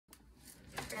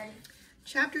Ready.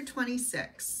 Chapter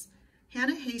 26.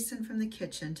 Hannah hastened from the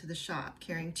kitchen to the shop,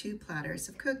 carrying 2 platters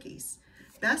of cookies.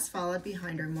 Bess followed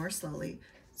behind her more slowly,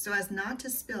 so as not to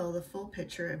spill the full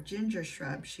pitcher of ginger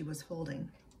shrub she was holding.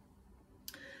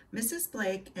 Mrs.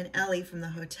 Blake and Ellie from the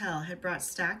hotel had brought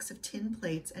stacks of tin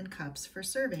plates and cups for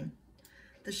serving.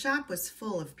 The shop was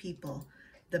full of people.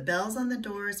 The bells on the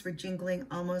doors were jingling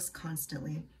almost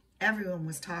constantly. Everyone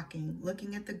was talking,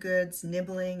 looking at the goods,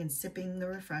 nibbling and sipping the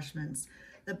refreshments.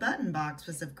 The button box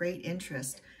was of great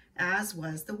interest, as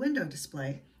was the window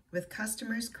display, with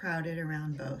customers crowded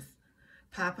around both.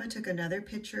 Papa took another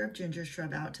pitcher of ginger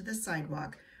shrub out to the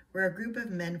sidewalk, where a group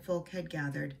of menfolk had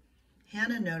gathered.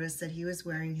 Hannah noticed that he was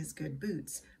wearing his good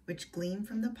boots, which gleamed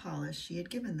from the polish she had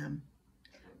given them.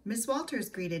 Miss Walters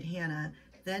greeted Hannah,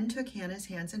 then took Hannah's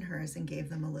hands in hers and gave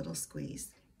them a little squeeze.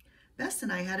 Bess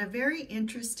and I had a very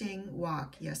interesting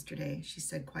walk yesterday, she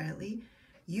said quietly.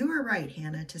 You were right,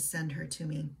 Hannah, to send her to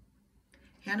me.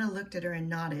 Hannah looked at her and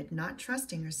nodded, not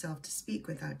trusting herself to speak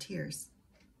without tears.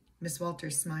 Miss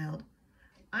Walters smiled.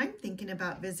 I'm thinking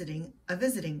about a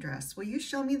visiting dress. Will you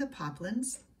show me the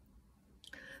poplins?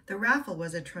 The raffle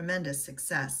was a tremendous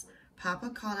success. Papa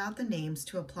called out the names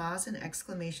to applause and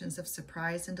exclamations of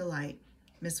surprise and delight.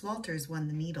 Miss Walters won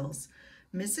the needles.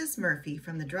 Mrs. Murphy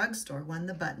from the drugstore won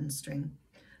the button string.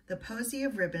 The posy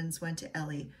of ribbons went to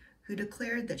Ellie, who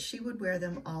declared that she would wear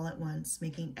them all at once,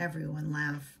 making everyone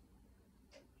laugh.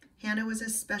 Hannah was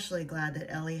especially glad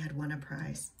that Ellie had won a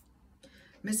prize.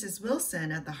 Mrs.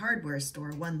 Wilson at the hardware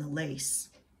store won the lace.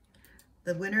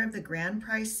 The winner of the grand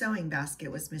prize sewing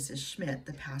basket was Mrs. Schmidt,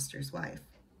 the pastor's wife.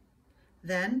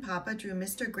 Then Papa drew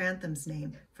Mr. Grantham's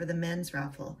name for the men's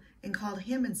raffle and called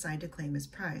him inside to claim his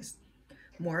prize.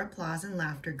 More applause and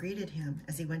laughter greeted him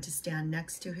as he went to stand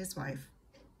next to his wife.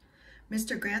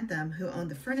 Mr. Grantham, who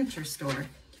owned the furniture store,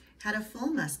 had a full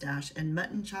mustache and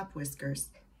mutton chop whiskers.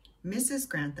 Mrs.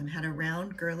 Grantham had a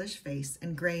round, girlish face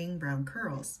and graying brown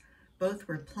curls. Both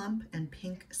were plump and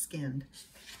pink-skinned.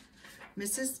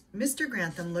 Mr.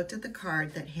 Grantham looked at the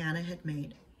card that Hannah had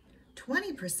made.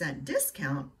 20%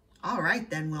 discount? All right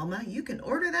then, Wilma, you can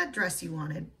order that dress you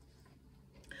wanted.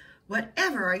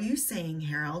 Whatever are you saying,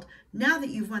 Harold? Now that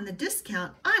you've won the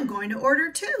discount, I'm going to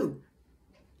order too.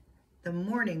 The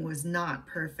morning was not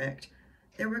perfect.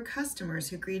 There were customers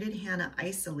who greeted Hannah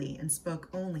icily and spoke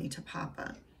only to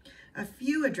Papa. A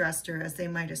few addressed her as they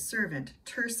might a servant,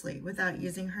 tersely, without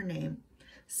using her name.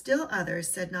 Still others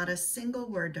said not a single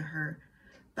word to her,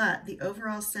 but the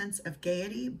overall sense of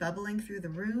gaiety bubbling through the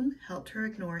room helped her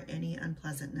ignore any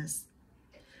unpleasantness.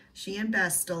 She and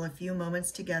Bess stole a few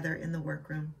moments together in the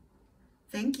workroom.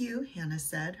 Thank you, Hannah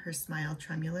said, her smile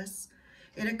tremulous.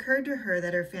 It occurred to her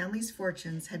that her family's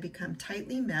fortunes had become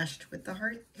tightly meshed with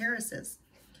the Harrises.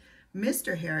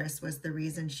 Mr. Harris was the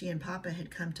reason she and Papa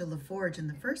had come to LaForge in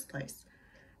the first place.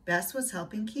 Bess was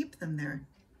helping keep them there.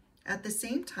 At the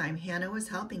same time, Hannah was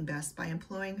helping Bess by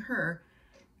employing her,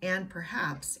 and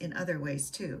perhaps in other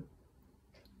ways too.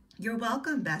 You're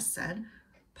welcome, Bess said.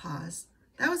 Pause.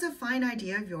 That was a fine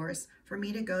idea of yours, for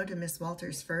me to go to Miss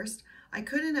Walters first. I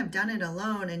couldn't have done it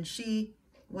alone, and she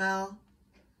wouldn't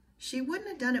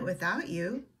have done it without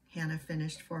you, Hannah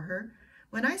finished for her.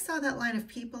 When I saw that line of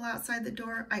people outside the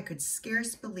door, I could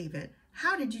scarce believe it.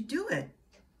 How did you do it?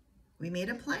 We made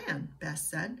a plan, Bess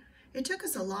said. It took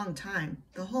us a long time,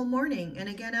 the whole morning and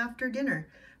again after dinner.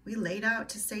 We laid out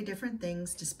to say different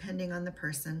things depending on the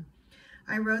person.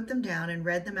 I wrote them down and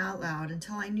read them out loud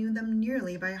until I knew them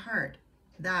nearly by heart.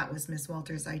 That was Miss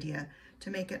Walters' idea, to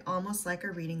make it almost like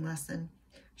a reading lesson.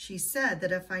 She said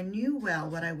that if I knew well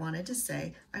what I wanted to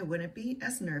say, I wouldn't be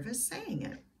as nervous saying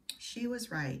it. She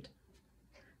was right.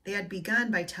 They had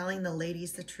begun by telling the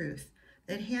ladies the truth,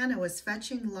 that Hannah was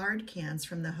fetching lard cans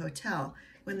from the hotel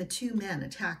when the 2 men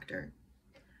attacked her.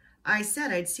 I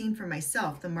said I'd seen for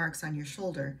myself the marks on your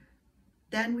shoulder.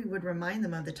 Then we would remind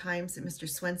them of the times that Mr.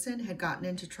 Swenson had gotten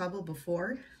into trouble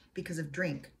before because of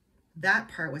drink. That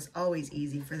part was always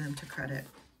easy for them to credit.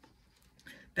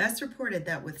 Bess reported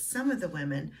that with some of the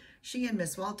women, she and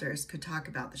Miss Walters could talk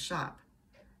about the shop.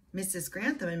 Mrs.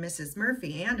 Grantham and Mrs.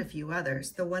 Murphy and a few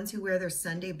others, the ones who wear their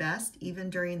Sunday best even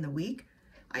during the week,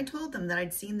 I told them that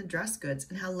I'd seen the dress goods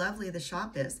and how lovely the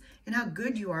shop is and how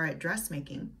good you are at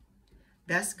dressmaking.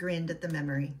 Bess grinned at the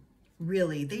memory.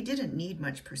 Really, they didn't need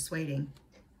much persuading.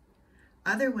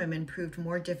 Other women proved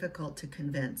more difficult to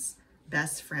convince.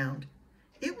 Bess frowned.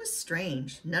 It was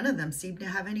strange. None of them seemed to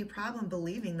have any problem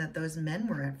believing that those men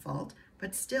were at fault,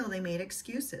 but still they made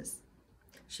excuses.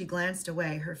 She glanced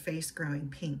away, her face growing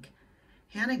pink.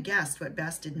 Hannah guessed what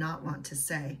Bess did not want to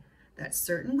say, that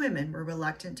certain women were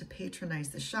reluctant to patronize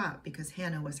the shop because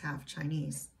Hannah was half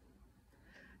Chinese.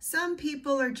 Some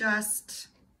people are just,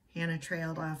 Hannah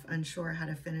trailed off, unsure how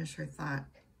to finish her thought.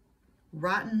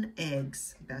 Rotten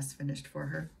eggs, Bess finished for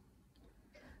her.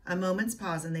 A moment's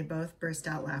pause and they both burst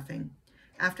out laughing.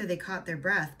 After they caught their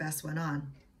breath, Bess went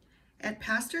on. At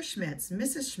Pastor Schmidt's,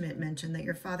 Mrs. Schmidt mentioned that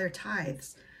your father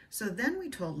tithes, so then we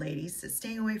told ladies that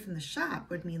staying away from the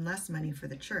shop would mean less money for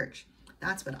the church.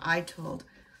 That's what I told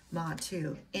Ma,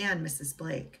 too, and Mrs.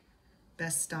 Blake.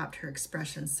 Bess stopped, her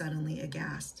expression suddenly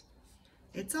aghast.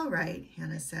 It's all right,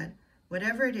 Hannah said.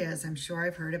 Whatever it is, I'm sure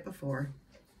I've heard it before.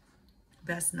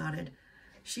 Bess nodded.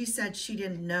 She said she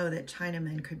didn't know that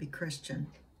Chinamen could be Christian.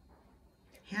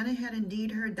 Hannah had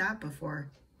indeed heard that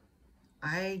before.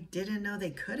 I didn't know they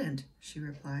couldn't, she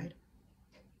replied.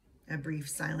 A brief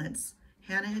silence.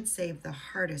 Hannah had saved the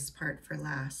hardest part for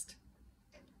last.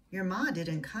 Your Ma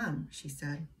didn't come, she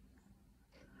said.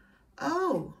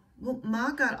 Oh, well,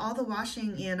 Ma got all the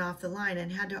washing in off the line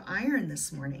and had to iron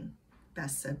this morning,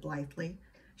 Bess said blithely.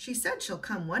 She said she'll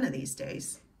come one of these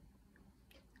days.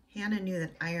 Hannah knew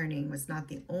that ironing was not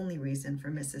the only reason for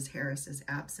Mrs. Harris's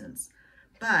absence,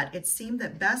 but it seemed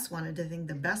that Bess wanted to think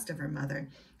the best of her mother,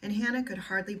 and Hannah could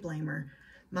hardly blame her.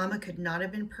 Mama could not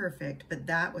have been perfect, but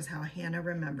that was how Hannah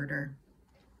remembered her.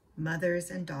 Mothers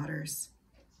and daughters.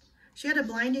 She had a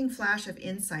blinding flash of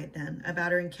insight then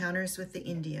about her encounters with the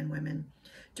Indian women.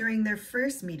 During their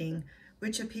first meeting,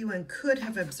 Wichapiwan could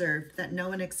have observed that no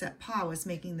one except Pa was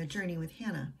making the journey with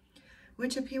Hannah.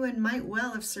 Wichapiwan might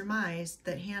well have surmised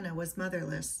that Hannah was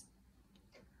motherless.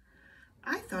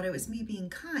 I thought it was me being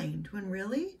kind, when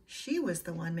really, she was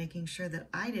the one making sure that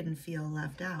I didn't feel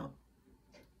left out.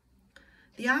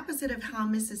 The opposite of how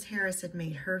Mrs. Harris had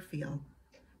made her feel.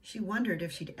 She wondered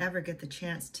if she'd ever get the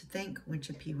chance to thank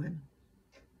Wichapiwan.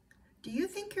 Do you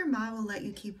think your Ma will let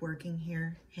you keep working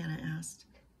here? Hannah asked.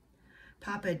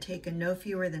 Papa had taken no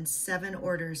fewer than 7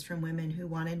 orders from women who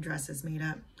wanted dresses made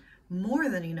up, more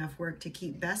than enough work to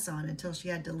keep Bess on until she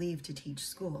had to leave to teach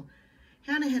school.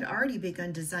 Hannah had already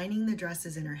begun designing the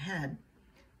dresses in her head,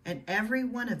 and every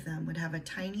one of them would have a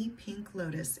tiny pink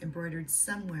lotus embroidered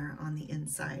somewhere on the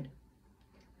inside.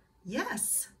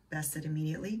 Yes, Bess said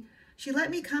immediately. She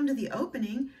let me come to the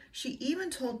opening. She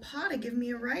even told Pa to give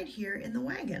me a ride here in the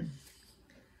wagon.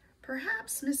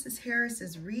 Perhaps Mrs.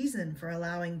 Harris's reason for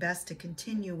allowing Bess to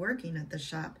continue working at the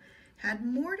shop had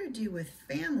more to do with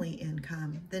family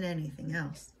income than anything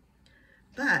else.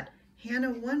 But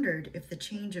Hannah wondered if the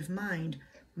change of mind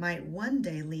might one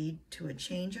day lead to a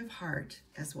change of heart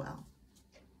as well.